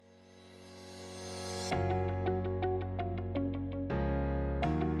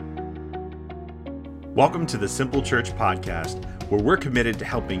Welcome to the Simple Church Podcast, where we're committed to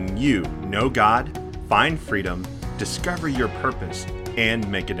helping you know God, find freedom, discover your purpose, and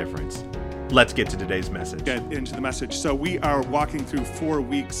make a difference. Let's get to today's message. Get into the message. So we are walking through 4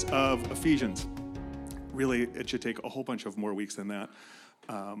 weeks of Ephesians. Really, it should take a whole bunch of more weeks than that.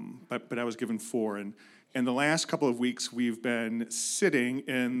 But I was given 4. And in the last couple of weeks, we've been sitting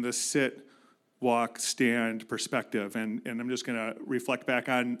in the sit, walk, stand perspective. And I'm just going to reflect back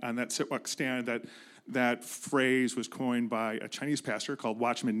on that sit, walk, stand. That phrase was coined by a Chinese pastor called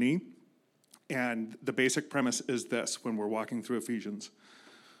Watchman Nee. And the basic premise is this when we're walking through Ephesians.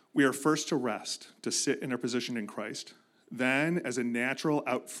 We are first to rest, to sit in our position in Christ. Then, as a natural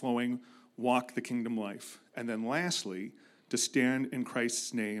outflowing, walk the kingdom life. And then lastly, to stand in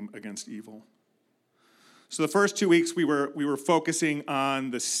Christ's name against evil. So the first 2 weeks we were focusing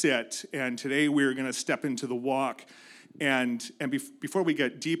on the sit, and today we're going to step into the walk. And before we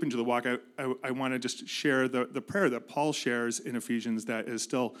get deep into the walk, I want to just share the prayer that Paul shares in Ephesians that is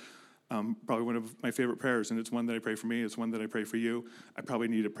still probably one of my favorite prayers, and it's one that I pray for me. It's one that I pray for you. I probably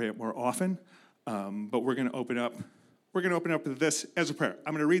need to pray it more often, but we're going to open up. We're going to open up with this as a prayer.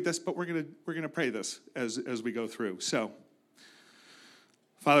 I'm going to read this, but we're going to pray this as we go through. So,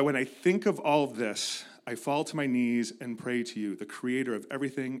 Father, when I think of all of this, I fall to my knees and pray to you, the creator of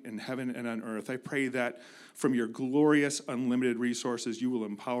everything in heaven and on earth. I pray that from your glorious, unlimited resources, you will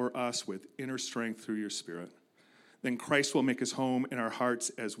empower us with inner strength through your Spirit. Then Christ will make his home in our hearts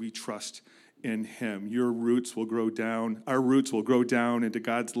as we trust in him. Our roots will grow down into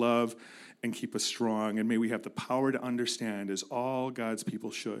God's love and keep us strong. And may we have the power to understand, as all God's people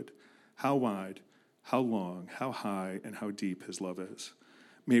should, how wide, how long, how high, and how deep his love is.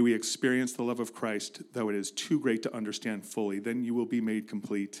 May we experience the love of Christ, though it is too great to understand fully. Then you will be made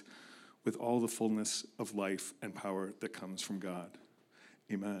complete with all the fullness of life and power that comes from God.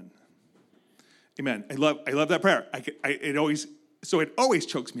 Amen. Amen. I love that prayer. It always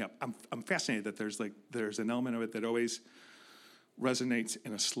chokes me up. I'm fascinated that there's an element of it that always resonates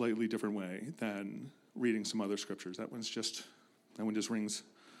in a slightly different way than reading some other scriptures. That one just rings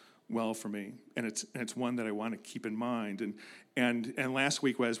well for me, and it's one that I want to keep in mind. And last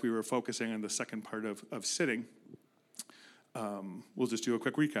week, as we were focusing on the second part of sitting, we'll just do a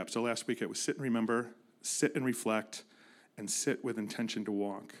quick recap. So last week it was sit and remember, sit and reflect, and sit with intention to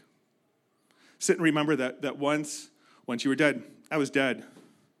walk. Sit and remember that once you were dead, I was dead.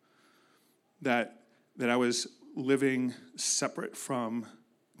 That I was living separate from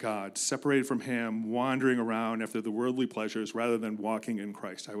God, separated from him, wandering around after the worldly pleasures rather than walking in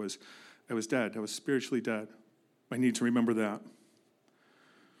Christ. I was dead. I was spiritually dead. I need to remember that.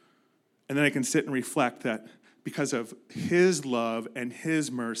 And then I can sit and reflect that because of his love and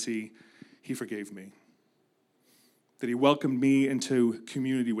his mercy, he forgave me. That he welcomed me into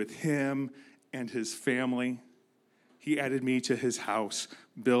community with him and his family. He added me to his house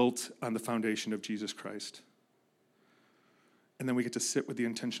built on the foundation of Jesus Christ. And then we get to sit with the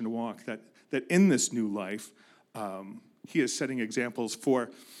intention to walk, that in this new life, he is setting examples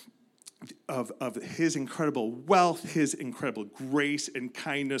of his incredible wealth, his incredible grace and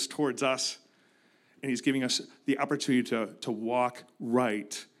kindness towards us. And he's giving us the opportunity to walk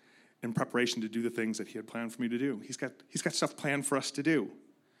right in preparation to do the things that he had planned for me to do. He's got stuff planned for us to do,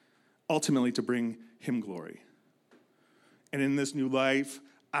 ultimately to bring him glory. And in this new life,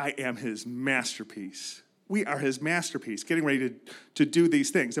 I am his masterpiece. We are his masterpiece, getting ready to do these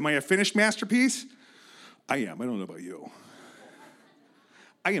things. Am I a finished masterpiece? I am. I don't know about you.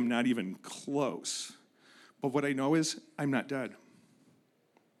 I am not even close. But what I know is I'm not dead.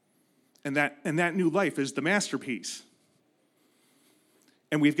 And that new life is the masterpiece.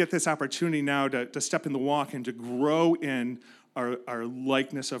 And we get this opportunity now to step in the walk and to grow in our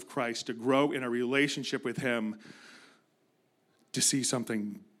likeness of Christ, to grow in our relationship with him, to see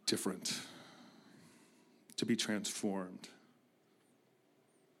something different, to be transformed.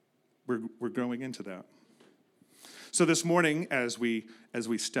 We're growing into that. So this morning, as we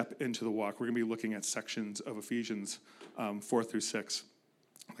step into the walk, we're going to be looking at sections of Ephesians 4 through 6.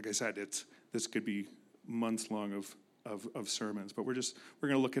 Like I said, this could be months long of sermons, but we're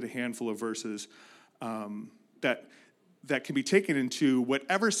going to look at a handful of verses that can be taken into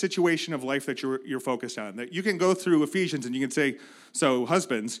whatever situation of life that you're focused on. That you can go through Ephesians and you can say, so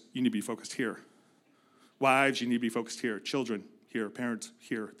husbands, you need to be focused here. Wives, you need to be focused here. Children, here. Parents,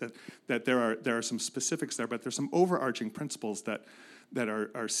 here. That there are some specifics there, but there's some overarching principles that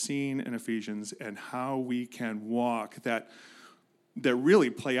are seen in Ephesians and how we can walk that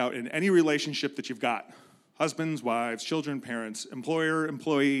really play out in any relationship that you've got. Husbands, wives, children, parents, employer,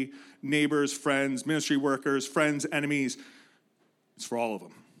 employee, neighbors, friends, ministry workers, friends, enemies. It's for all of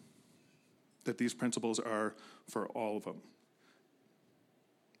them. that these principles are for all of them.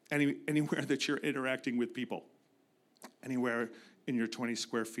 Anywhere that you're interacting with people, anywhere in your 20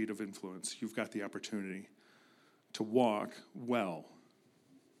 square feet of influence, you've got the opportunity to walk well.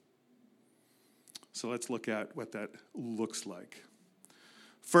 So let's look at what that looks like.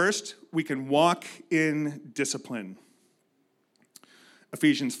 First, we can walk in discipline.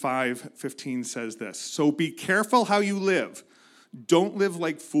 Ephesians 5:15 says this, "So be careful how you live. Don't live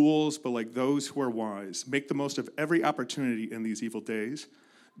like fools, but like those who are wise. Make the most of every opportunity in these evil days.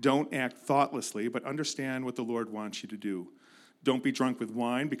 Don't act thoughtlessly, but understand what the Lord wants you to do. Don't be drunk with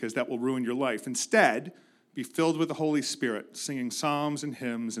wine, because that will ruin your life. Instead, be filled with the Holy Spirit, singing psalms and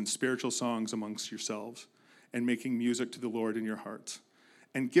hymns and spiritual songs amongst yourselves, and making music to the Lord in your hearts.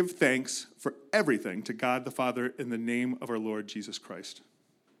 And give thanks for everything to God the Father in the name of our Lord Jesus Christ."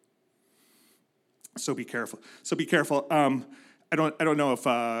 So be careful. I don't know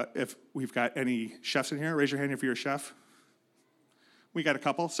if we've got any chefs in here. Raise your hand if you're a chef. We got a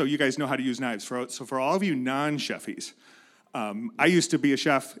couple. So you guys know how to use knives. So for all of you non-chefies, I used to be a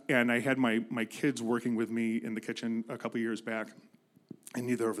chef, and I had my kids working with me in the kitchen a couple years back, and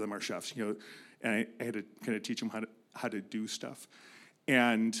neither of them are chefs. And I had to kind of teach them how to do stuff.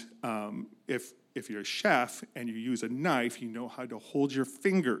 And if you're a chef and you use a knife, you know how to hold your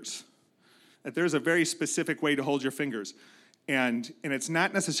fingers. That there's a very specific way to hold your fingers. And it's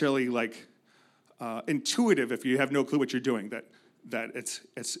not necessarily like intuitive if you have no clue what you're doing, that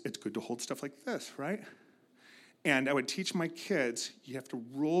it's good to hold stuff like this, right? And I would teach my kids, you have to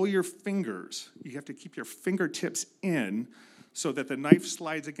roll your fingers. You have to keep your fingertips in so that the knife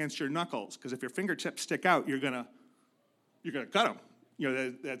slides against your knuckles. Because if your fingertips stick out, you're gonna cut them.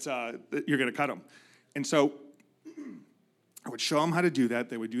 You're gonna cut them. And so I would show them how to do that.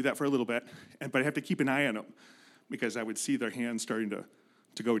 They would do that for a little bit, but I have to keep an eye on them because I would see their hands starting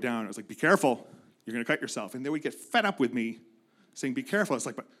to go down. I was like, be careful, you're gonna cut yourself. And they would get fed up with me saying, be careful. It's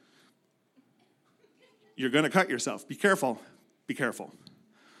like, but you're gonna cut yourself. Be careful, be careful.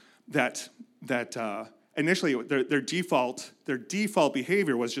 That initially their default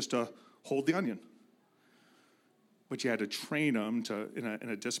behavior was just to hold the onion. But you had to train them in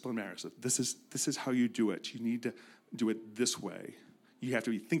a disciplined manner. So this is how you do it. You need to do it this way. You have to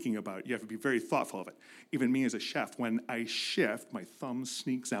be thinking about it. You have to be very thoughtful of it. Even me as a chef, when I shift, my thumb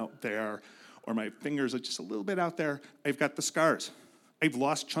sneaks out there, or my fingers are just a little bit out there, I've got the scars. I've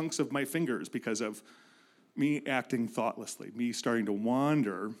lost chunks of my fingers because of me acting thoughtlessly, me starting to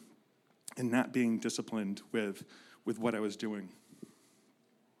wander and not being disciplined with what I was doing.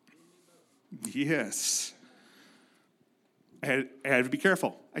 Yes. I had to be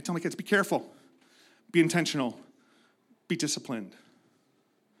careful. I tell my kids, be careful. Be intentional. Be disciplined.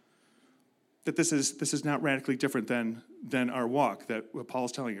 That this is not radically different than our walk, that what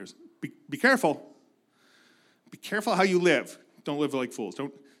Paul's telling us. Be careful. Be careful how you live. Don't live like fools.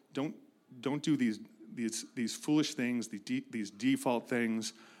 Don't do these foolish things, these default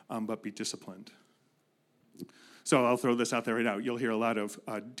things, but be disciplined. So I'll throw this out there right now. You'll hear a lot of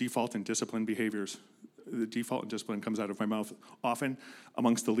default and discipline behaviors. The default and discipline comes out of my mouth often.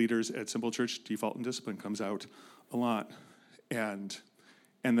 Amongst the leaders at Simple Church, default and discipline comes out a lot. And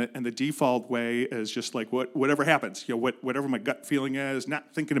the default way is just like whatever happens, whatever my gut feeling is,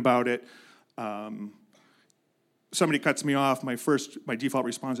 not thinking about it. Somebody cuts me off, my default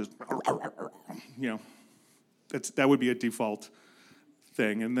response is, that would be a default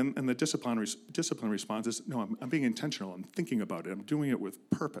thing. And the discipline response is, no, I'm being intentional. I'm thinking about it. I'm doing it with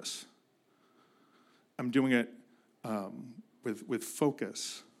purpose. I'm doing it with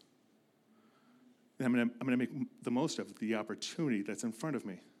focus. And I'm going to make the most of the opportunity that's in front of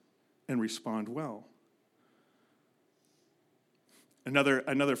me and respond well.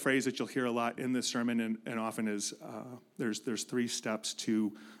 Another phrase that you'll hear a lot in this sermon and often is there's 3 steps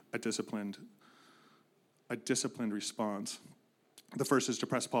to a disciplined response. The first is to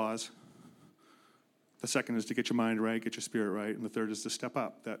press pause. The second is to get your mind right, get your spirit right, and the third is to step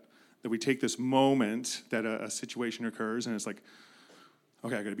up. That we take this moment that a situation occurs, and it's like,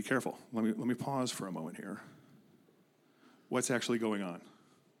 okay, I got to be careful. Let me pause for a moment here. What's actually going on?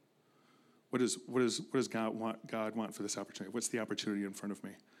 What does God want for this opportunity? What's the opportunity in front of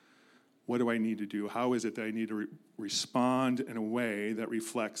me? What do I need to do? How is it that I need to respond in a way that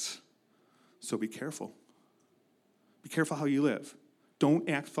reflects? So be careful. Be careful how you live. Don't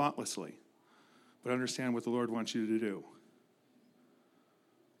act thoughtlessly, but understand what the Lord wants you to do.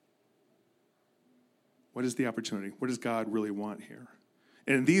 What is the opportunity? What does God really want here?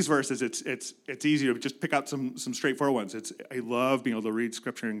 And in these verses, it's easy to just pick out some straightforward ones. I love being able to read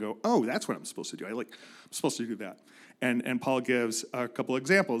Scripture and go, oh, that's what I'm supposed to do. I'm supposed to do that. And Paul gives a couple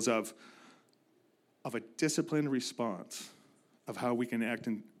examples of of a disciplined response of how we can act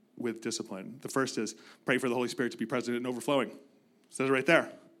with discipline. The first is pray for the Holy Spirit to be present and overflowing. It says it right there.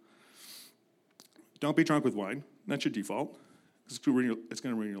 Don't be drunk with wine. That's your default. It's going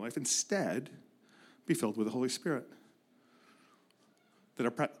to ruin your life. Instead, be filled with the Holy Spirit.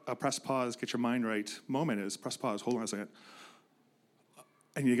 That a press pause, get your mind right moment is press pause. Hold on a second.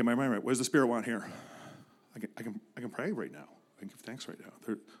 I need to get my mind right. What does the Spirit want here? I can pray right now. I can give thanks right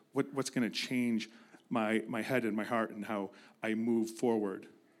now. What's going to change my head and my heart and how I move forward?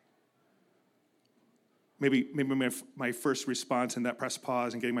 Maybe my first response in that press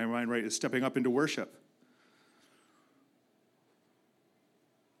pause and getting my mind right is stepping up into worship.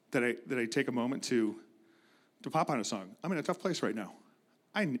 That I take a moment to pop on a song. I'm in a tough place right now.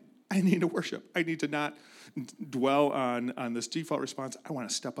 I need to worship. I need to not dwell on this default response. I want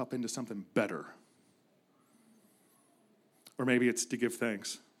to step up into something better. Or maybe it's to give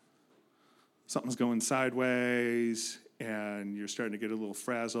thanks. Something's going sideways, and you're starting to get a little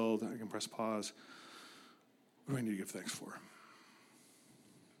frazzled. I can press pause. What do I need to give thanks for?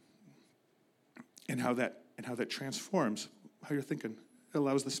 And how that transforms how you're thinking. It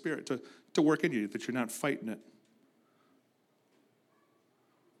allows the Spirit to work in you, that you're not fighting it.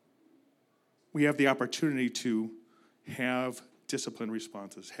 We have the opportunity to have disciplined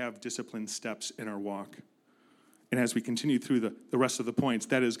responses, have disciplined steps in our walk. And as we continue through the rest of the points,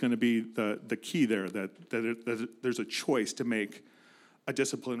 that is going to be the key there, that there's a choice to make a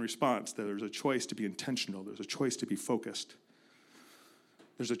disciplined response, that there's a choice to be intentional, there's a choice to be focused.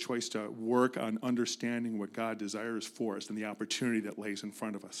 There's a choice to work on understanding what God desires for us and the opportunity that lays in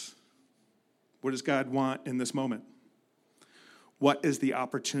front of us. What does God want in this moment? What is the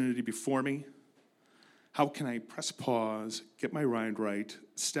opportunity before me? How can I press pause, get my mind right,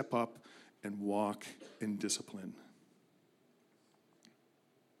 step up, and walk in discipline?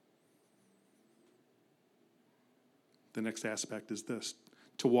 The next aspect is this: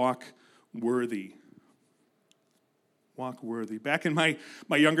 to walk worthy. Walk worthy. Back in my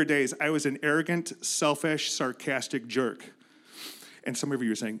younger days, I was an arrogant, selfish, sarcastic jerk. And some of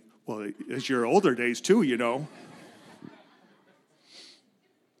you are saying, well, it's your older days too, you know.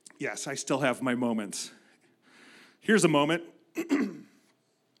 Yes, I still have my moments. Here's a moment.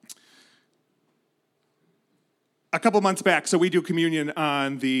 A couple months back, so we do communion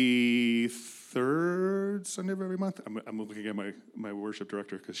on the third Sunday of every month. I'm looking at my worship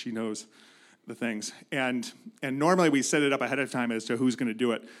director because she knows the things. And normally we set it up ahead of time as to who's going to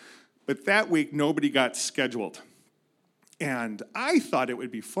do it. But that week, nobody got scheduled. And I thought it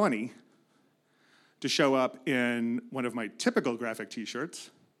would be funny to show up in one of my typical graphic T-shirts,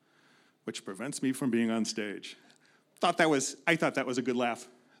 which prevents me from being on stage. I thought that was a good laugh.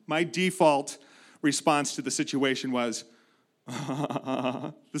 My default response to the situation was,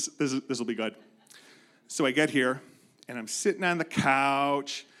 this will be good. So I get here, and I'm sitting on the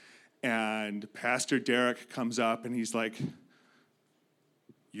couch, and Pastor Derek comes up, and he's like,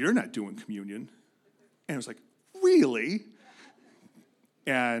 you're not doing communion. And I was like, really?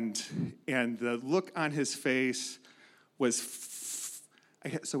 And the look on his face was,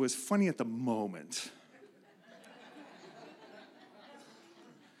 so it was funny at the moment.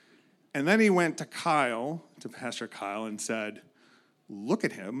 And then he went to Pastor Kyle, and said, look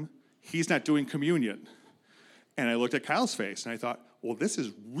at him, he's not doing communion. And I looked at Kyle's face, and I thought, well, this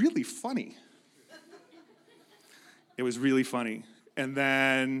is really funny. It was really funny. And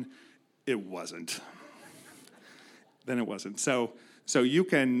then it wasn't. So you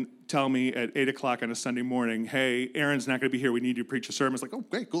can tell me at 8 o'clock on a Sunday morning, hey, Aaron's not going to be here, we need you to preach a sermon. It's like, oh,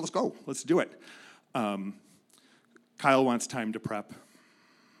 great, cool, let's go, let's do it. Kyle wants time to prep.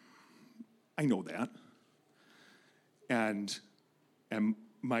 I know that. And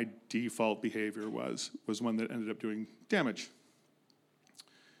my default behavior was one that ended up doing damage.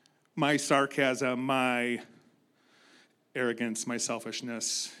 My sarcasm, my arrogance, my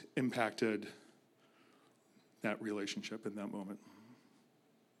selfishness impacted that relationship in that moment.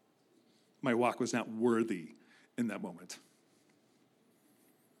 My walk was not worthy in that moment.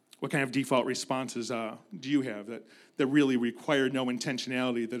 What kind of default responses do you have that really require no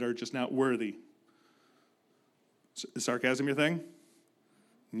intentionality, that are just not worthy? Is sarcasm your thing?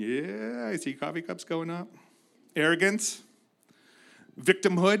 Yeah, I see coffee cups going up. Arrogance,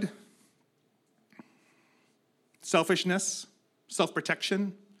 victimhood, selfishness,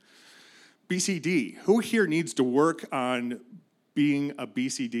 self-protection. BCD. Who here needs to work on being a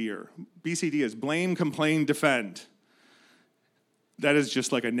BCDer? BCD is blame, complain, defend. That is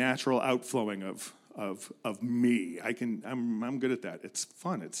just like a natural outflowing of me. I'm good at that. It's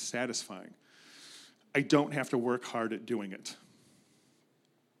fun. It's satisfying. I don't have to work hard at doing it.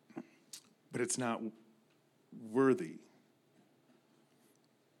 but it's not worthy.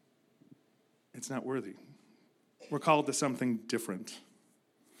 It's not worthy. We're called to something different.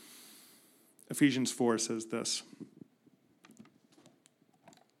 Ephesians 4 says this.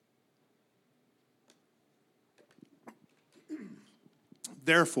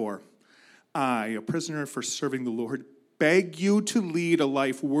 Therefore, I, a prisoner for serving the Lord, beg you to lead a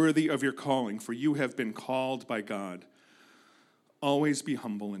life worthy of your calling, for you have been called by God. Always be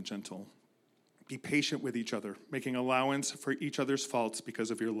humble and gentle. Be patient with each other, making allowance for each other's faults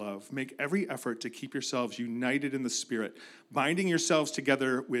because of your love. Make every effort to keep yourselves united in the Spirit, binding yourselves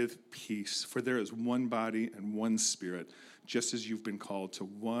together with peace. For there is one body and one Spirit, just as you've been called to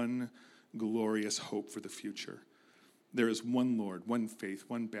one glorious hope for the future. There is one Lord, one faith,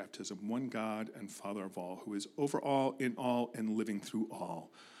 one baptism, one God and Father of all, who is over all, in all, and living through all.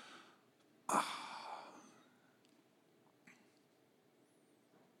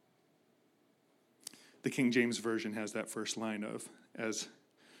 The King James Version has that first line as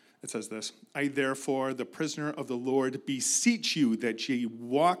it says this: I therefore, the prisoner of the Lord, beseech you that ye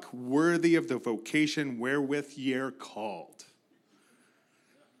walk worthy of the vocation wherewith ye are called.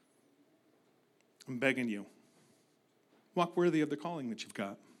 I'm begging you. Walk worthy of the calling that you've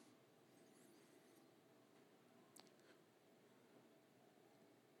got.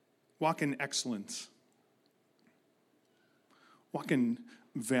 Walk in excellence. Walk in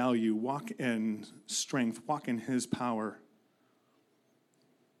value. Walk in strength. Walk in his power.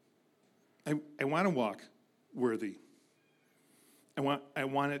 I want to walk worthy. I want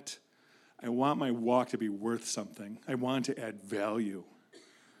my walk to be worth something. I want to add value.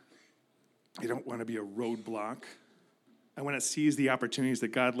 I don't want to be a roadblock. I want to seize the opportunities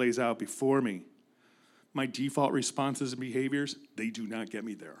that God lays out before me. My default responses and behaviors, they do not get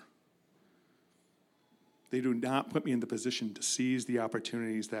me there. They do not put me in the position to seize the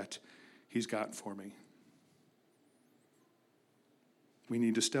opportunities that he's got for me. We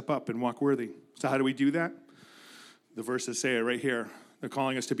need to step up and walk worthy. So how do we do that? The verses say it right here. They're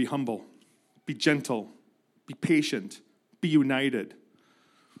calling us to be humble, be gentle, be patient, be united.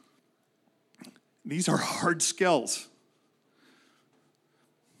 These are hard skills.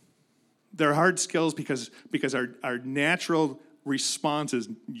 They're hard skills because our natural response is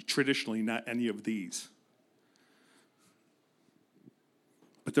traditionally not any of these.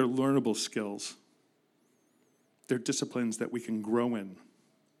 But they're learnable skills. They're disciplines that we can grow in.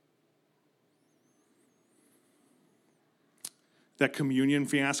 That communion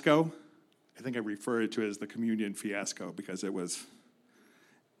fiasco, I think I refer to it as the communion fiasco because it was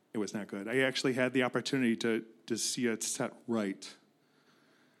not good. I actually had the opportunity to see it set right.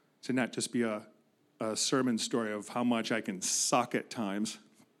 To not just be a sermon story of how much I can suck at times,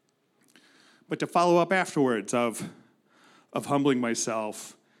 but to follow up afterwards of humbling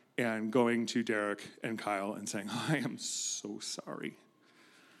myself and going to Derek and Kyle and saying, I am so sorry.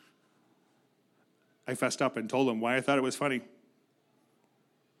 I fessed up and told them why I thought it was funny.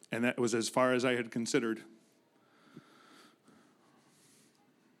 And that was as far as I had considered.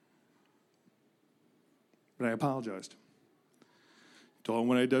 But I apologized. Told him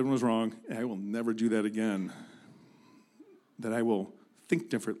what I did was wrong, and I will never do that again. That I will think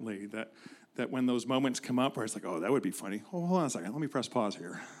differently. That when those moments come up where it's like, oh, that would be funny. Oh, hold on a second. Let me press pause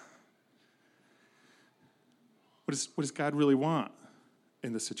here. What does God really want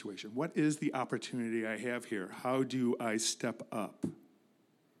in this situation? What is the opportunity I have here? How do I step up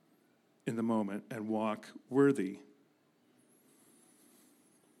in the moment and walk worthy?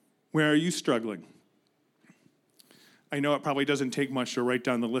 Where are you struggling? I know it probably doesn't take much to write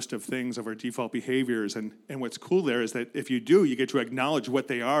down the list of things of our default behaviors. And what's cool there is that if you do, you get to acknowledge what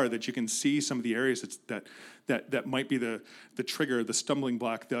they are, that you can see some of the areas that might be the trigger, the stumbling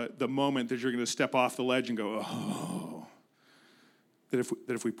block, the moment that you're going to step off the ledge and go, oh. That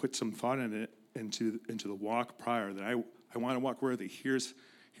if we put some thought in it, into the walk prior, that I want to walk worthy. Here's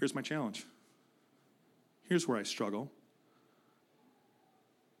my challenge. Here's where I struggle.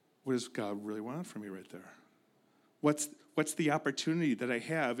 What does God really want from me right there? What's the opportunity that I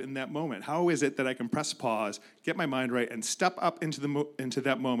have in that moment? How is it that I can press pause, get my mind right, and step up into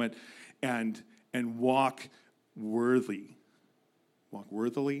that moment and walk worthy? Walk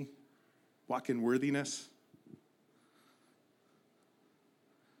worthily? Walk in worthiness?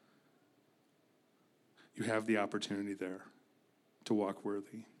 You have the opportunity there to walk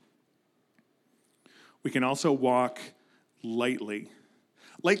worthy. We can also walk lightly.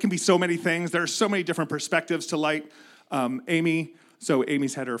 Light can be so many things. There are so many different perspectives to light.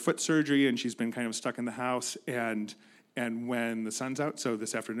 Amy's had her foot surgery, and she's been kind of stuck in the house. And when the sun's out, so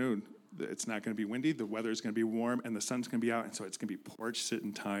this afternoon, It's not going to be windy. The weather is going to be warm, and the sun's going to be out, and so it's going to be porch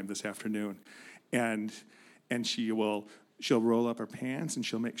sitting time this afternoon. And she'll roll up her pants, and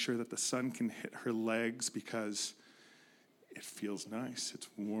she'll make sure that the sun can hit her legs because it feels nice. It's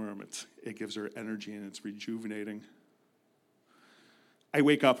warm. It gives her energy, and it's rejuvenating. I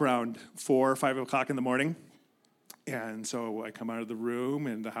wake up around 4 or 5 o'clock in the morning, and so I come out of the room,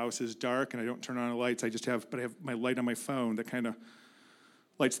 and the house is dark, and I don't turn on the lights. I have my light on my phone that kind of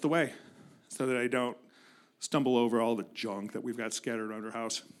lights the way so that I don't stumble over all the junk that we've got scattered around our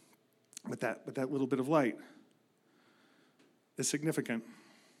house. But that little bit of light is significant.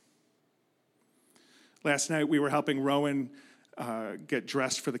 Last night we were helping Rowan get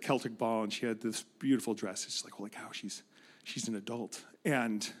dressed for the Celtic ball, and she had this beautiful dress. It's like, holy cow, she's an adult.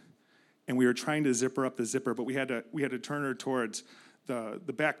 And we were trying to zipper up the zipper, but we had to turn her towards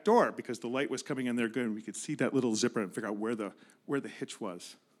the back door because the light was coming in there good, and we could see that little zipper and figure out where the hitch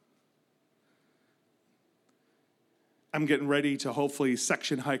was. I'm getting ready to hopefully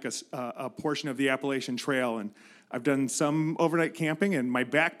section hike a portion of the Appalachian Trail, and I've done some overnight camping, and my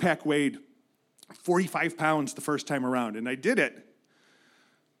backpack weighed 45 pounds the first time around, and I did it.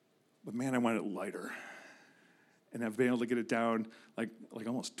 But man, I want it lighter. And I've been able to get it down like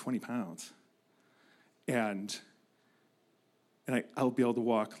almost 20 pounds. And I'll be able to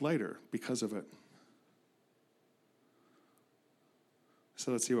walk lighter because of it.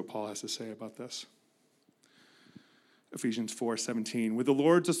 So let's see what Paul has to say about this. Ephesians 4:17. With the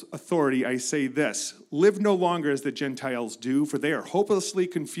Lord's authority, I say this: live no longer as the Gentiles do, for they are hopelessly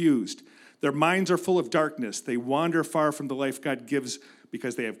confused. Their minds are full of darkness. They wander far from the life God gives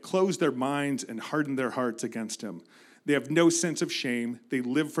because they have closed their minds and hardened their hearts against him. They have no sense of shame. They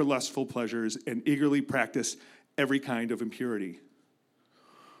live for lustful pleasures and eagerly practice every kind of impurity.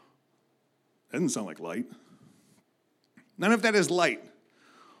 That doesn't sound like light. None of that is light.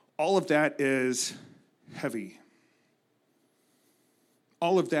 All of that is heavy.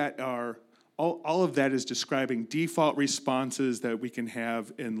 All of that is describing default responses that we can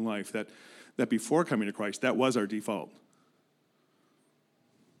have in life, that before coming to Christ, that was our default.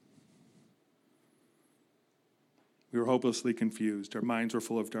 We were hopelessly confused. Our minds were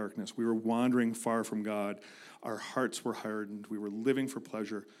full of darkness. We were wandering far from God. Our hearts were hardened. We were living for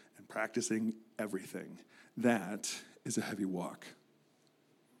pleasure and practicing everything. That is a heavy walk.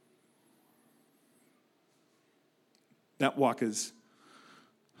 That walk is...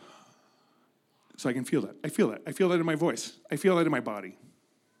 So I can feel that. I feel that. I feel that in my voice. I feel that in my body.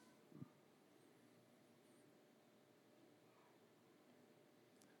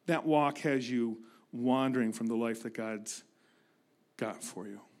 That walk has you wandering from the life that God's got for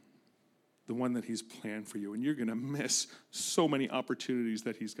you, the one that he's planned for you. And you're going to miss so many opportunities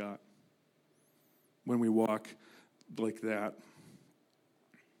that he's got when we walk like that.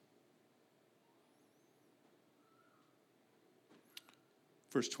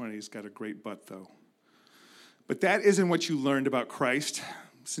 Verse 20's got a great but, though. But that isn't what you learned about Christ.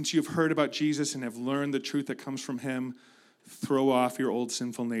 Since you've heard about Jesus and have learned the truth that comes from him, throw off your old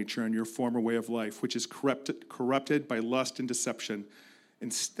sinful nature and your former way of life, which is corrupted by lust and deception.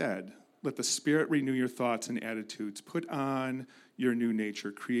 Instead, let the Spirit renew your thoughts and attitudes. Put on your new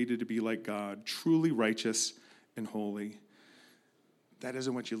nature, created to be like God, truly righteous and holy. That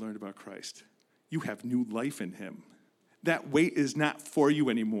isn't what you learned about Christ. You have new life in him. That weight is not for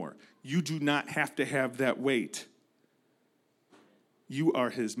you anymore. You do not have to have that weight. You are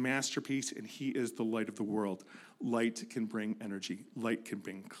his masterpiece, and he is the light of the world. Light can bring energy. Light can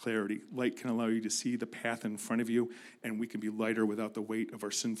bring clarity. Light can allow you to see the path in front of you, and we can be lighter without the weight of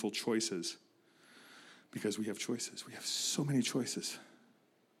our sinful choices. Because we have choices. We have so many choices.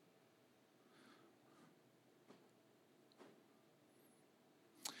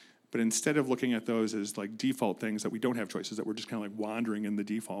 But instead of looking at those as like default things that we don't have choices, that we're just kind of like wandering in the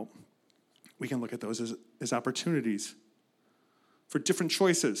default, we can look at those as opportunities for different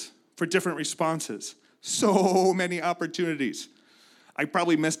choices, for different responses. So many opportunities. I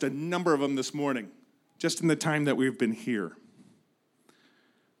probably missed a number of them this morning, just in the time that we've been here.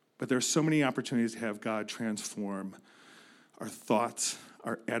 But there's so many opportunities to have God transform our thoughts,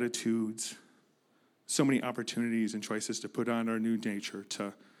 our attitudes, so many opportunities and choices to put on our new nature,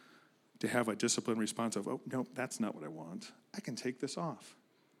 to have a disciplined response of, oh, no, that's not what I want. I can take this off.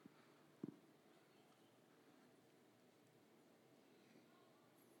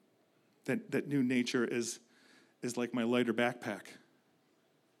 That new nature is like my lighter backpack.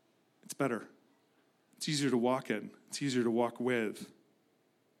 It's better. It's easier to walk in. It's easier to walk with.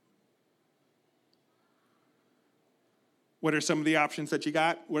 What are some of the options that you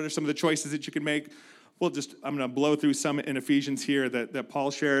got? What are some of the choices that you can make? I'm going to blow through some in Ephesians here that Paul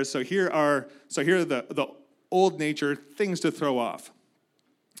shares. So here are the old nature things to throw off.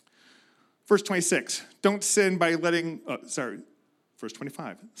 Verse 26, don't sin by verse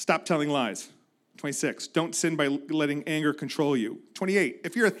 25, stop telling lies. 26, don't sin by letting anger control you. 28,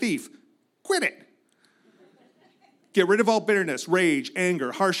 if you're a thief, quit it. Get rid of all bitterness, rage,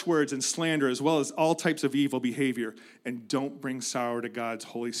 anger, harsh words, and slander, as well as all types of evil behavior. And don't bring sorrow to God's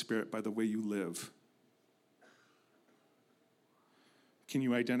Holy Spirit by the way you live. Can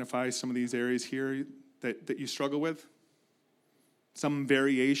you identify some of these areas here that you struggle with? Some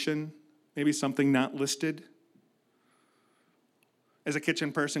variation, maybe something not listed? As a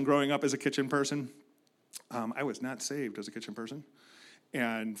kitchen person, growing up as a kitchen person, I was not saved as a kitchen person.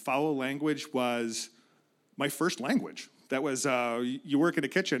 And foul language was my first language. That was, you work in a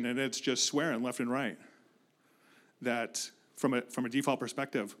kitchen and it's just swearing left and right. That from a default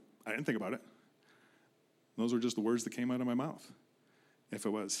perspective, I didn't think about it. Those were just the words that came out of my mouth. If it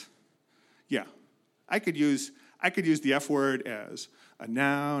was, yeah, I could use the F word as a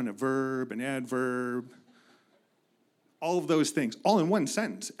noun, a verb, an adverb, all of those things, all in one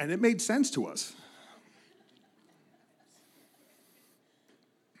sentence, and it made sense to us.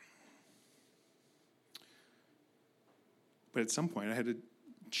 But at some point, I had to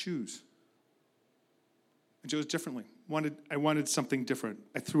choose. I chose differently. I wanted something different.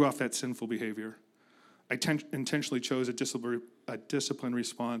 I threw off that sinful behavior. I intentionally chose a disciplined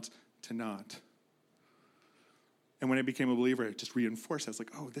response to not. And when I became a believer, it just reinforced. I was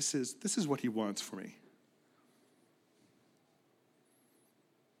like, oh, this is what he wants for me.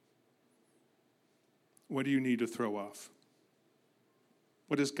 What do you need to throw off?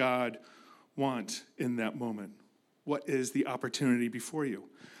 What does God want in that moment? What is the opportunity before you?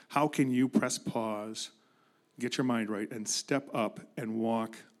 How can you press pause, get your mind right, and step up and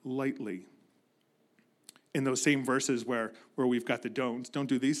walk lightly? In those same verses where we've got the don'ts, don't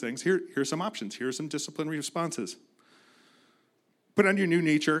do these things, here's some options. Here are some disciplinary responses. Put on your new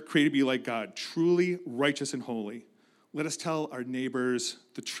nature, created to be like God, truly righteous and holy. Let us tell our neighbors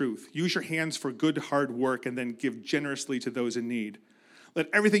the truth. Use your hands for good, hard work, and then give generously to those in need. Let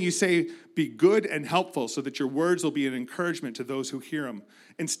everything you say be good and helpful so that your words will be an encouragement to those who hear them.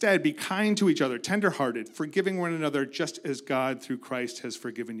 Instead, be kind to each other, tenderhearted, forgiving one another just as God through Christ has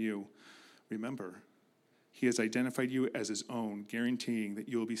forgiven you. Remember, he has identified you as his own, guaranteeing that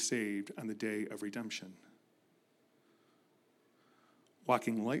you will be saved on the day of redemption.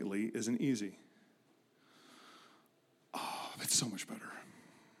 Walking lightly isn't easy. Oh, it's so much better.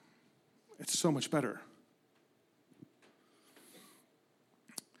 It's so much better.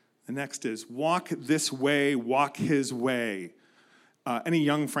 The next is walk this way, walk his way. Any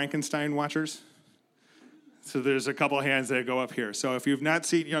young Frankenstein watchers? So there's a couple of hands that go up here. So if you've not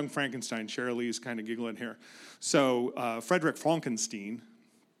seen Young Frankenstein, Cheryl Lee's kind of giggling here. So Frederick Frankenstein,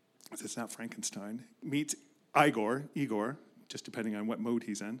 it's not Frankenstein, meets Igor, just depending on what mode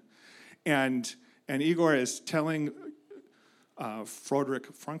he's in. And Igor is telling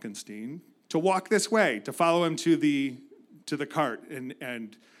Frederick Frankenstein to walk this way, to follow him to the cart.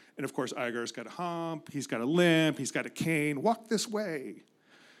 And of course, Igor's got a hump, he's got a limp, he's got a cane. Walk this way.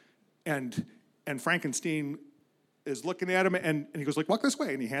 And Frankenstein is looking at him, and he goes like, walk this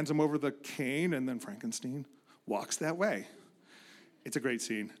way. And he hands him over the cane, and then Frankenstein walks that way. It's a great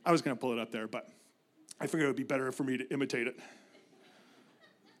scene. I was going to pull it up there, but I figured it would be better for me to imitate it.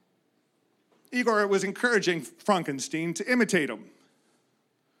 Igor was encouraging Frankenstein to imitate him.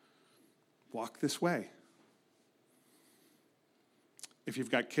 Walk this way. If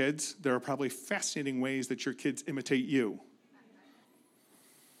you've got kids, there are probably fascinating ways that your kids imitate you.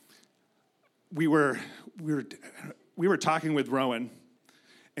 We were talking with Rowan,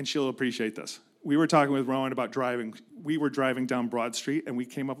 and she'll appreciate this. We were talking with Rowan about driving. We were driving down Broad Street, and we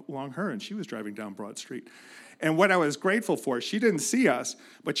came up along her, and she was driving down Broad Street. And what I was grateful for, she didn't see us,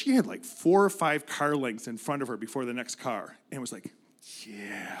 but she had like 4 or 5 car lengths in front of her before the next car. And it was like,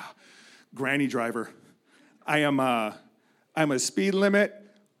 yeah, granny driver. I'm a speed limit,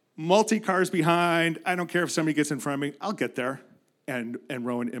 multi-cars behind. I don't care if somebody gets in front of me. I'll get there. And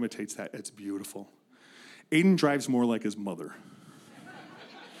Rowan imitates that. It's beautiful. Aiden drives more like his mother.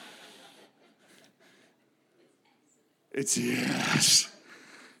 It's, yes.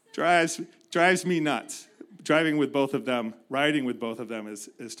 Drives me nuts. Driving with both of them, riding with both of them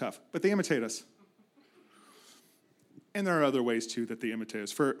is tough. But they imitate us. And there are other ways, too, that they imitate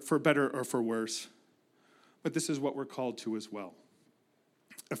us, for better or for worse. But this is what we're called to as well.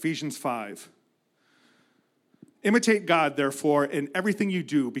 Ephesians 5. Imitate God, therefore, in everything you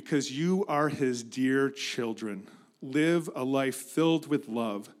do, because you are his dear children. live a life filled with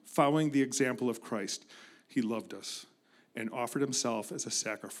love, following the example of Christ. He loved us and offered himself as a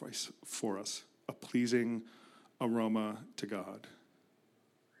sacrifice for us, a pleasing aroma to God.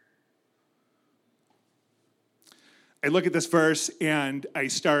 I look at this verse and I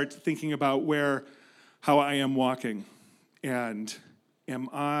start thinking about how I am walking. And am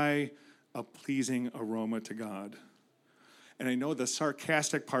I a pleasing aroma to God? And I know the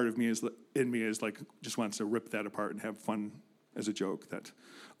sarcastic part of me is like just wants to rip that apart and have fun as a joke that,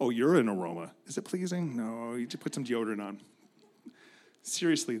 oh, you're an aroma. Is it pleasing? No, you just put some deodorant on.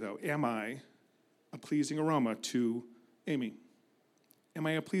 Seriously, though, am I a pleasing aroma to Amy? Am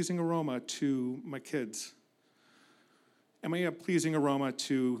I a pleasing aroma to my kids? Am I a pleasing aroma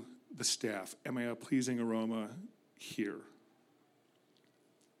to the staff? Am I a pleasing aroma here?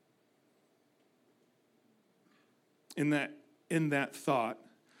 In that thought,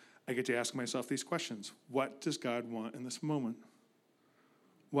 I get to ask myself these questions. What does God want in this moment?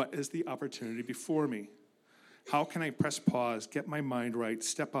 What is the opportunity before me? How can I press pause, get my mind right,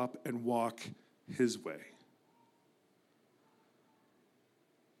 step up, and walk his way?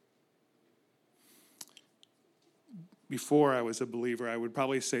 Before I was a believer, I would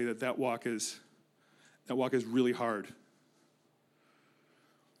probably say that walk is really hard.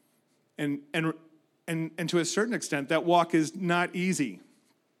 And to a certain extent, that walk is not easy.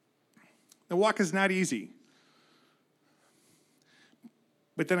 The walk is not easy.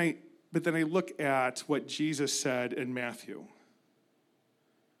 But then I look at what Jesus said in Matthew.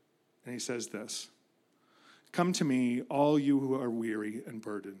 And he says this, "Come to me, all you who are weary and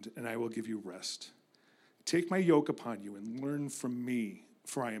burdened, and I will give you rest. Take my yoke upon you and learn from me,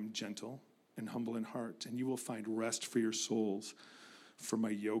 for I am gentle and humble in heart, and you will find rest for your souls. For my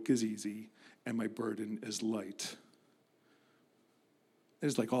yoke is easy and my burden is light."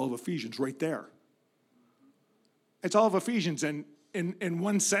 It's like all of Ephesians right there. It's all of Ephesians in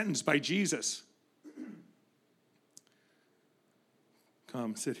one sentence by Jesus.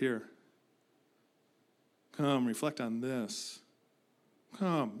 Come, sit here. Come, reflect on this.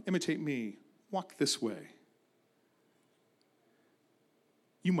 Come, imitate me. Walk this way.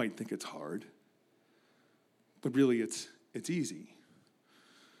 You might think it's hard, but really it's easy.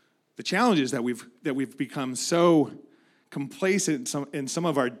 The challenge is that we've become so complacent in some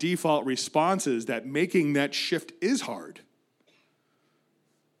of our default responses that making that shift is hard.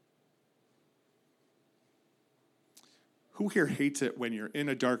 Who here hates it when you're in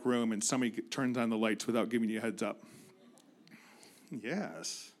a dark room and somebody turns on the lights without giving you a heads up?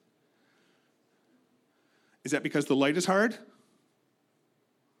 Yes. Is that because the light is hard?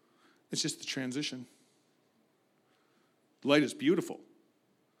 It's just the transition. The light is beautiful.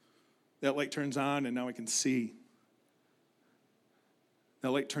 That light turns on and now I can see. That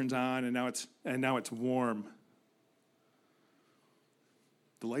light turns on and now it's warm.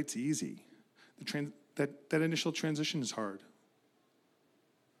 The light's easy. That initial transition is hard.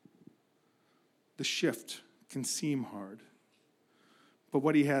 The shift can seem hard. But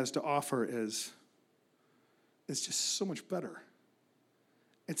what he has to offer is just so much better.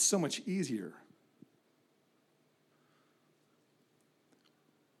 It's so much easier.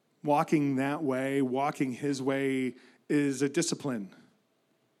 Walking that way, walking his way is a discipline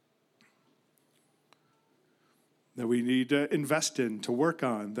that we need to invest in, to work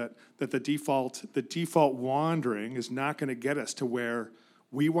on, that the default wandering is not going to get us to where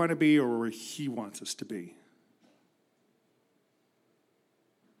we want to be or where he wants us to be.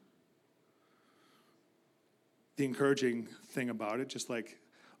 The encouraging thing about it, just like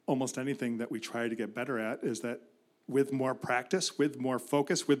almost anything that we try to get better at, is that with more practice, with more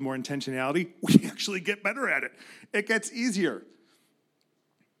focus, with more intentionality, we actually get better at it. It gets easier.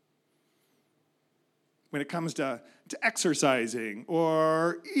 When it comes to exercising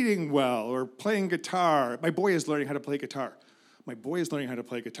or eating well or playing guitar, my boy is learning how to play guitar.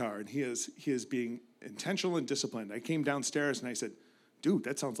 And he is being intentional and disciplined. I came downstairs and I said, "Dude,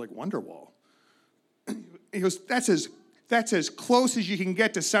 that sounds like Wonderwall." He goes, that's as close as you can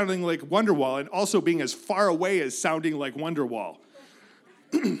get to sounding like Wonderwall and also being as far away as sounding like Wonderwall.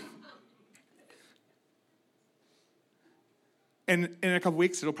 And in a couple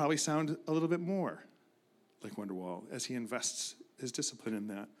weeks, it'll probably sound a little bit more like Wonderwall as he invests his discipline in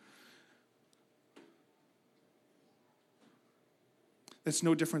that. It's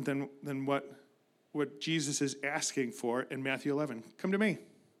no different than what Jesus is asking for in Matthew 11. Come to me.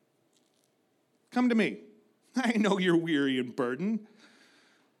 Come to me. I know you're weary and burdened.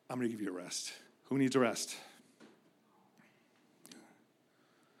 I'm going to give you a rest. Who needs a rest?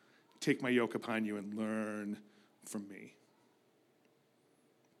 Take my yoke upon you and learn from me.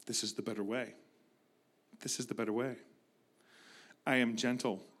 This is the better way. this is the better way. I am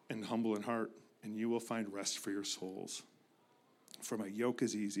gentle and humble in heart, and you will find rest for your souls. For my yoke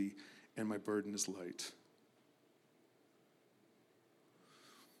is easy and my burden is light.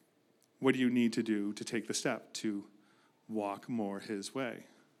 What do you need to do to take the step to walk more his way?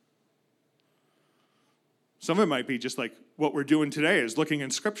 Some of it might be just like what we're doing today is looking in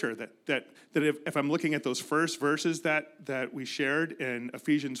Scripture, that if I'm looking at those first verses that we shared in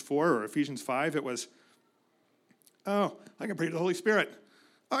Ephesians 4 or Ephesians 5, it was, oh, I can pray to the Holy Spirit.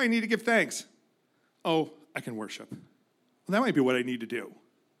 Oh, I need to give thanks. Oh, I can worship. Well, that might be what I need to do.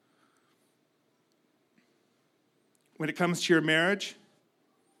 When it comes to your marriage,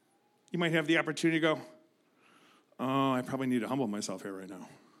 you might have the opportunity to go, oh, I probably need to humble myself here right now.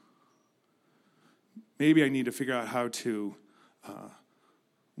 Maybe I need to figure out how to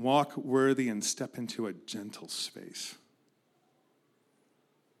walk worthy and step into a gentle space.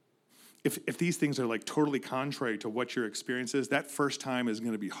 If these things are like totally contrary to what your experience is, that first time is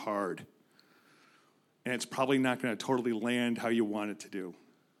going to be hard. And it's probably not going to totally land how you want it to do.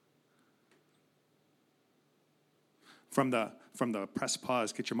 From the press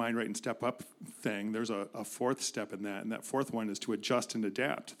pause, get your mind right and step up thing, there's a fourth step in that. And that fourth one is to adjust and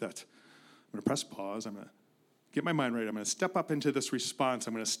adapt. That's I'm going to press pause. I'm going to get my mind right. I'm going to step up into this response.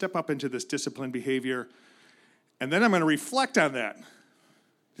 I'm going to step up into this disciplined behavior. And then I'm going to reflect on that.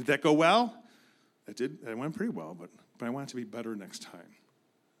 Did that go well? It did. It went pretty well, but I want it to be better next time.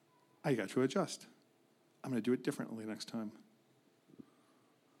 I got to adjust. I'm going to do it differently next time.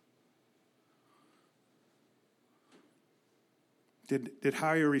 Did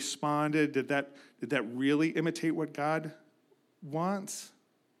how you responded, did that really imitate what God wants?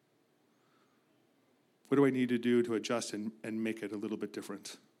 What do I need to do to adjust and make it a little bit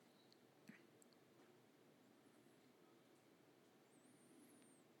different?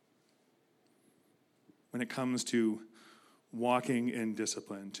 When it comes to walking in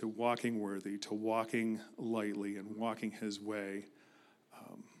discipline, to walking worthy, to walking lightly and walking his way,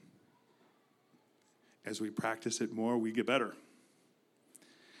 as we practice it more, we get better.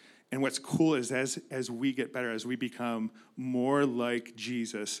 And what's cool is as we get better, as we become more like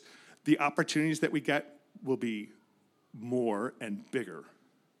Jesus, the opportunities that we get will be more and bigger.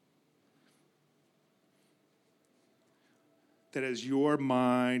 That as your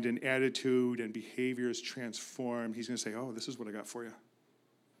mind and attitude and behavior is transformed, he's going to say, oh, this is what I got for you.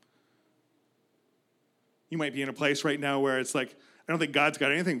 You might be in a place right now where it's like, I don't think God's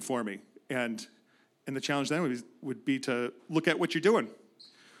got anything for me. And the challenge then would be to look at what you're doing.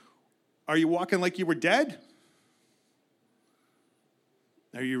 Are you walking like you were dead?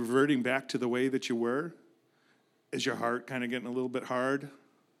 Are you reverting back to the way that you were? Is your heart kind of getting a little bit hard?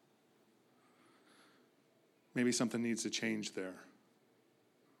 Maybe something needs to change there.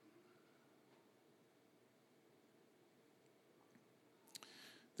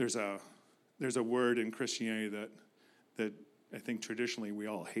 There's a word in Christianity that I think traditionally we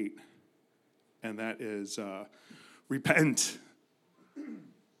all hate, and that is repent.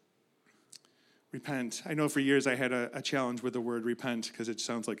 Repent. I know for years I had a challenge with the word repent because it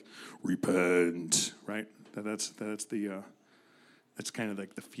sounds like repent, right? That's kind of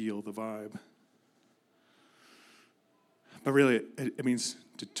like the feel, the vibe. But really, it means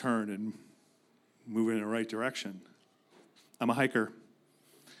to turn and move in the right direction. I'm a hiker.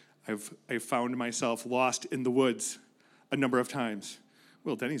 I've found myself lost in the woods a number of times.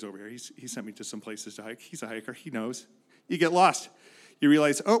 Well, Denny's over here. He sent me to some places to hike. He's a hiker. He knows. You get lost. You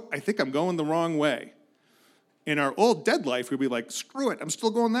realize, oh, I think I'm going the wrong way. In our old dead life, we'd be like, screw it, I'm still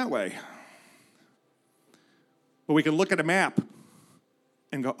going that way. But we can look at a map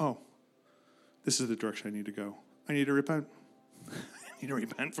and go, oh, this is the direction I need to go. I need to repent. I need to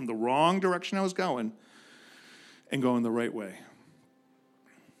repent from the wrong direction I was going and go in the right way.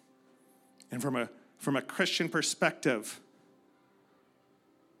 And from a Christian perspective,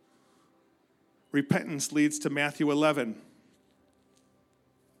 repentance leads to Matthew 11.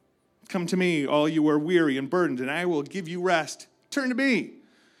 Come to me, all you are weary and burdened, and I will give you rest. Turn to me.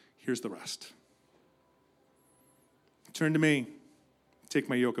 Here's the rest. Turn to me. Take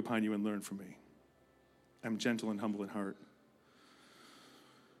my yoke upon you and learn from me. I'm gentle and humble in heart.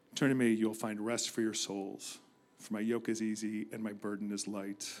 Turn to me, you'll find rest for your souls. For my yoke is easy and my burden is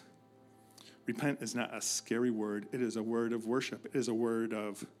light. Repent is not a scary word. It is a word of worship. It is a word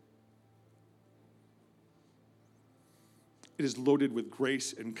of... It is loaded with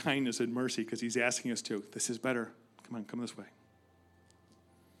grace and kindness and mercy because he's asking us to. This is better. Come on, come this way.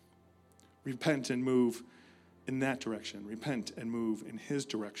 Repent and move in that direction. Repent and move in his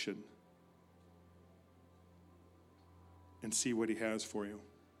direction. And see what he has for you.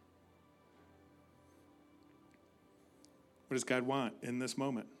 What does God want in this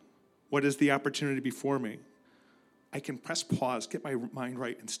moment? What is the opportunity before me? I can press pause, get my mind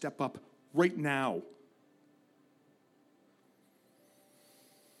right, and step up right now.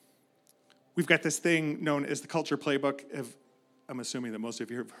 We've got this thing known as the Culture Playbook. I'm assuming that most of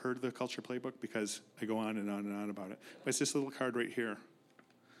you have heard of the Culture Playbook because I go on and on and on about it. But it's this little card right here.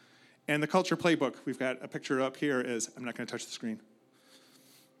 And the Culture Playbook, we've got a picture up here I'm not going to touch the screen.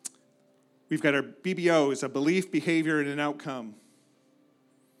 We've got our BBOs, a belief, behavior, and an outcome.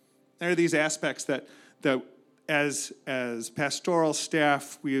 There are these aspects that as pastoral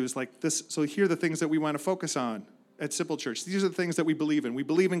staff, we use like this. So here are the things that we want to focus on at Simple Church. These are the things that we believe in. We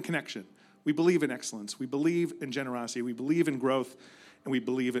believe in connection. We believe in excellence. We believe in generosity. We believe in growth. And we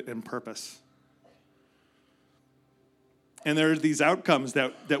believe in purpose. And there are these outcomes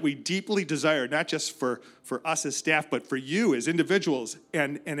that we deeply desire, not just for us as staff, but for you as individuals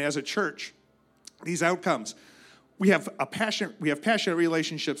and as a church. These outcomes. We have passionate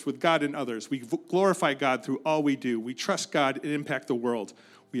relationships with God and others. We glorify God through all we do. We trust God and impact the world.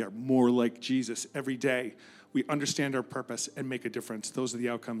 We are more like Jesus every day. We understand our purpose and make a difference. Those are the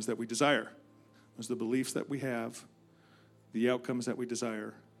outcomes that we desire. Those are the beliefs that we have, the outcomes that we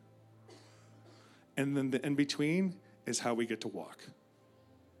desire. And then the in-between is how we get to walk.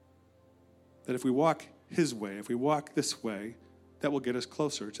 That if we walk his way, if we walk this way, that will get us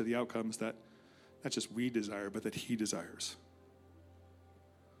closer to the outcomes that not just we desire, but that he desires.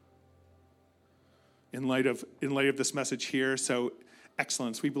 In light of this message here, so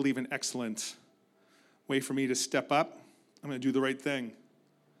excellence, we believe in excellence. Way for me to step up, I'm going to do the right thing.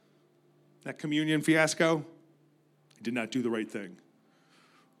 That communion fiasco, I did not do the right thing.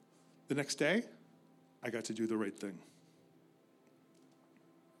 The next day, I got to do the right thing.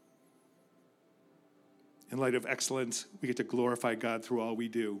 In light of excellence, we get to glorify God through all we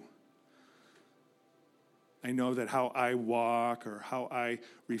do. I know that how I walk or how I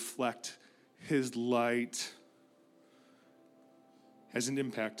reflect his light has an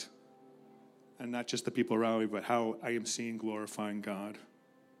impact on not just the people around me, but how I am seen glorifying God.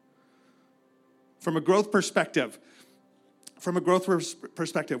 From a growth perspective,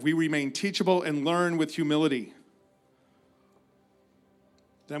 we remain teachable and learn with humility.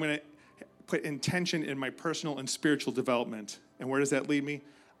 Then I'm going to put intention in my personal and spiritual development. And where does that lead me?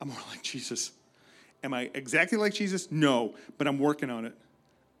 I'm more like Jesus. Am I exactly like Jesus? No, but I'm working on it.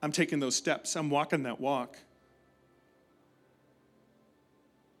 I'm taking those steps. I'm walking that walk.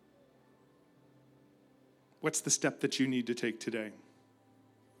 What's the step that you need to take today?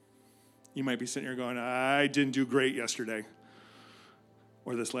 You might be sitting here going, I didn't do great yesterday.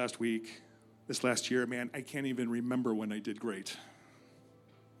 Or this last week, this last year, man, I can't even remember when I did great.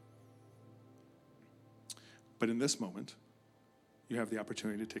 But in this moment, you have the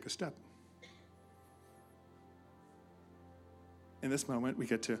opportunity to take a step. In this moment, we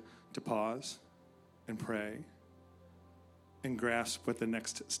get to pause and pray and grasp what the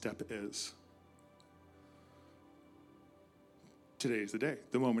next step is. Today is the day.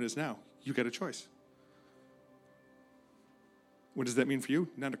 The moment is now. You got a choice. What does that mean for you?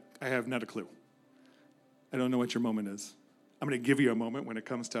 I have not a clue. I don't know what your moment is. I'm going to give you a moment when it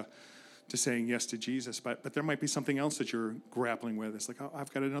comes to saying yes to Jesus, but there might be something else that you're grappling with. It's like, oh,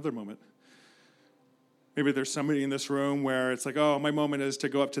 I've got another moment. Maybe there's somebody in this room where it's like, oh, my moment is to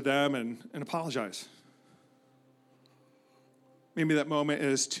go up to them and apologize. Maybe that moment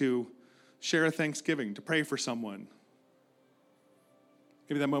is to share a Thanksgiving, to pray for someone.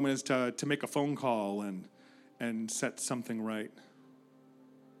 Maybe that moment is to make a phone call and set something right.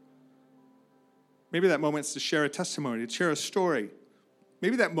 Maybe that moment is to share a testimony, to share a story.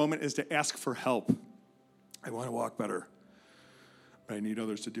 Maybe that moment is to ask for help. I want to walk better, but I need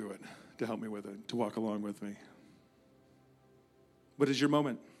others to do it, to help me with it, to walk along with me. What is your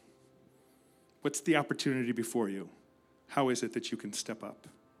moment? What's the opportunity before you? How is it that you can step up?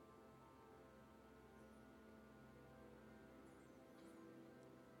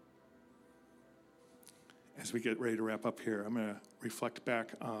 As we get ready to wrap up here, I'm going to reflect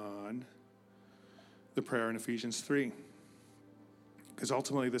back on the prayer in Ephesians 3. Because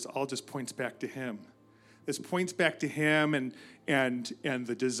ultimately, this all just points back to him. This points back to him and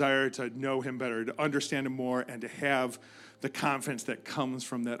the desire to know him better, to understand him more, and to have the confidence that comes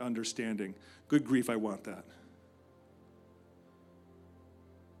from that understanding. Good grief, I want that.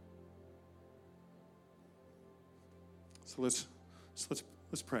 So let's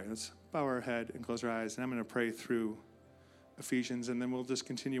pray. Let's bow our head and close our eyes, and I'm going to pray through Ephesians, and then we'll just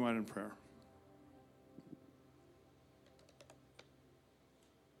continue on in prayer.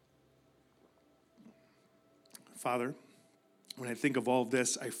 Father, When I think of all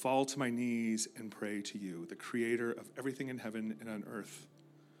this, I fall to my knees and pray to you, the creator of everything in heaven and on earth.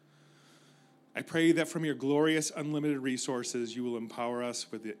 I pray that from your glorious, unlimited resources, you will empower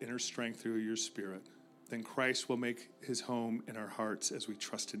us with the inner strength through your Spirit. Then Christ will make his home in our hearts as we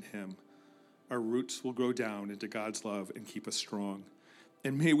trust in him. Our roots will grow down into God's love and keep us strong.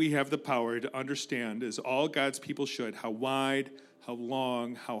 And may we have the power to understand, as all God's people should, how wide, how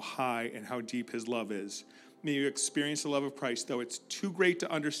long, how high, and how deep his love is. May you experience the love of Christ, though it's too great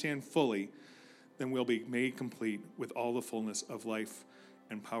to understand fully, then we'll be made complete with all the fullness of life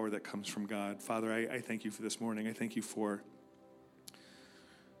and power that comes from God. Father, I thank you for this morning. I thank you for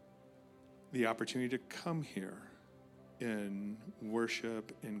the opportunity to come here in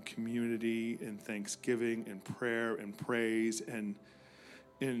worship, in community, in thanksgiving, in prayer, in praise, and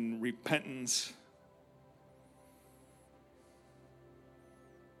in repentance.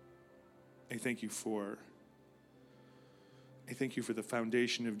 I thank you for the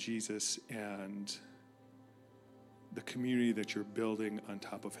foundation of Jesus and the community that you're building on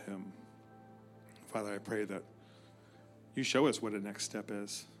top of him. Father, I pray that you show us what a next step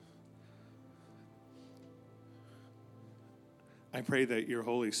is. I pray that your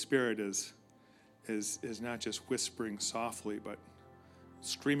Holy Spirit is not just whispering softly, but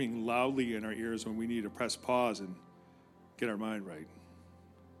screaming loudly in our ears when we need to press pause and get our mind right.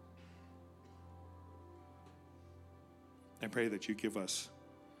 I pray that you give us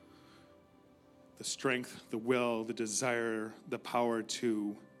the strength, the will, the desire, the power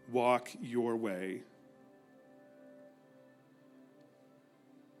to walk your way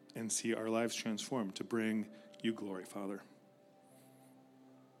and see our lives transformed to bring you glory, Father.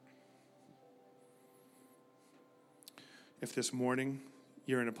 If this morning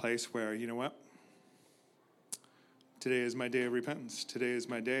you're in a place where, you know what? Today is my day of repentance. Today is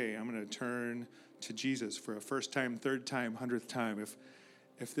my day. I'm going to turn to Jesus for a first time, third time, 100th time.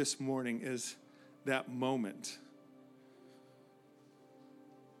 If this morning is that moment,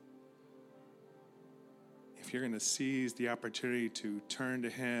 if you're going to seize the opportunity to turn to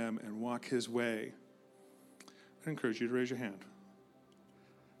him and walk his way, I encourage you to raise your hand.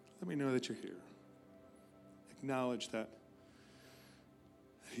 Let me know that you're here. Acknowledge that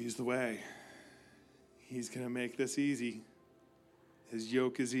he's the way. He's going to make this easy. His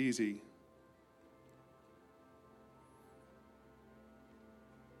yoke is easy.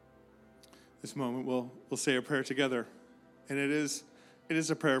 This moment we'll say a prayer together. And it is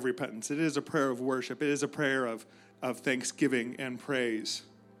a prayer of repentance. It is a prayer of worship. It is a prayer of thanksgiving and praise.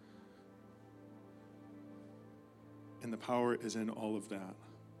 And the power is in all of that.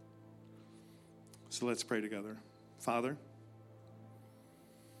 So let's pray together. Father,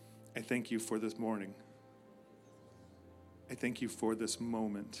 I thank you for this morning. I thank you for this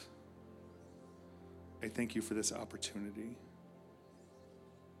moment. I thank you for this opportunity.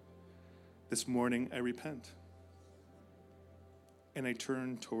 This morning, I repent, and I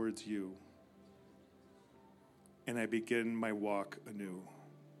turn towards you, and I begin my walk anew.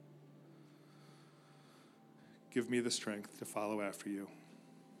 Give me the strength to follow after you.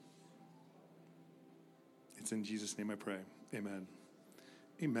 It's in Jesus' name I pray. Amen.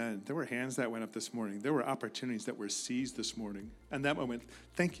 Amen. There were hands that went up this morning. There were opportunities that were seized this morning. And that moment,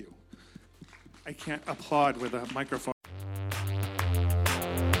 thank you. I can't applaud with a microphone.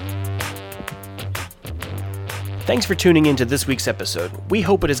 Thanks for tuning in to this week's episode. We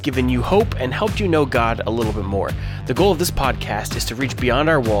hope it has given you hope and helped you know God a little bit more. The goal of this podcast is to reach beyond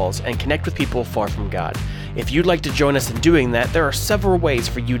our walls and connect with people far from God. If you'd like to join us in doing that, there are several ways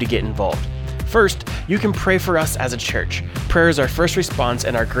for you to get involved. First, you can pray for us as a church. Prayer is our first response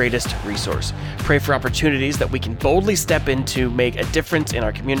and our greatest resource. Pray for opportunities that we can boldly step into, make a difference in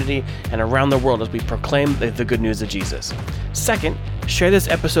our community and around the world as we proclaim the good news of Jesus. Second, share this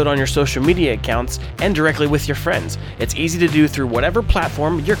episode on your social media accounts and directly with your friends. It's easy to do through whatever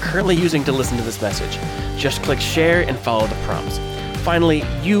platform you're currently using to listen to this message. Just click share and follow the prompts. Finally,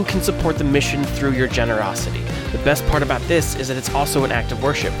 you can support the mission through your generosity. The best part about this is that it's also an act of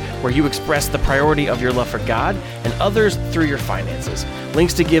worship, where you express the priority of your love for God and others through your finances.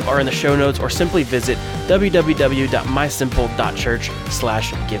 Links to give are in the show notes, or simply visit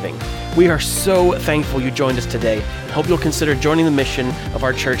www.mysimple.church/giving. We are so thankful you joined us today and hope you'll consider joining the mission of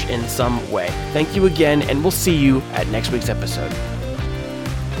our church in some way. Thank you again, and we'll see you at next week's episode.